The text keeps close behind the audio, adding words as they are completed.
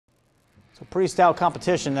So pretty stout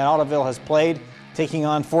competition that Ottoville has played, taking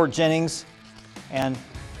on Fort Jennings. And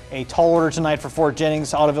a tall order tonight for Fort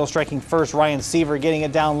Jennings. Ottoville striking first, Ryan Seaver getting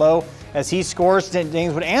it down low as he scores.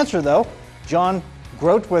 Jennings would answer though. John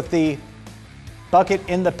Grote with the bucket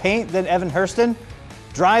in the paint, then Evan Hurston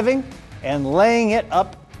driving and laying it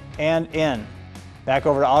up and in. Back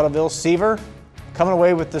over to Ottoville. Seaver coming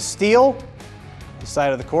away with the steal, the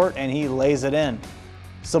side of the court, and he lays it in.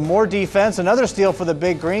 Some more defense, another steal for the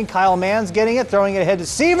Big Green. Kyle Mann's getting it, throwing it ahead to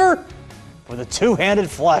Seaver for the two-handed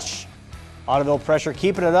flush. Ottoville pressure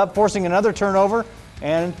keeping it up, forcing another turnover,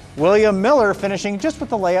 and William Miller finishing just with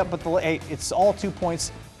the layup, but it's all 2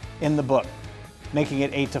 points in the book, making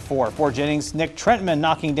it 8-4. Fort Jennings, Nick Trentman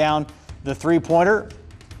knocking down the three-pointer.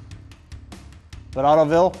 But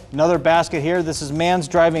Ottoville, another basket here. This is Mann's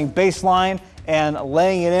driving baseline and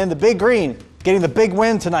laying it in. The Big Green getting the big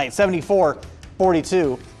win tonight,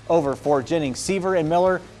 74-42 over Fort Jennings. Seaver and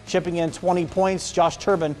Miller chipping in 20 points. Josh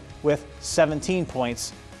Turbin with 17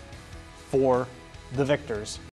 points for the victors.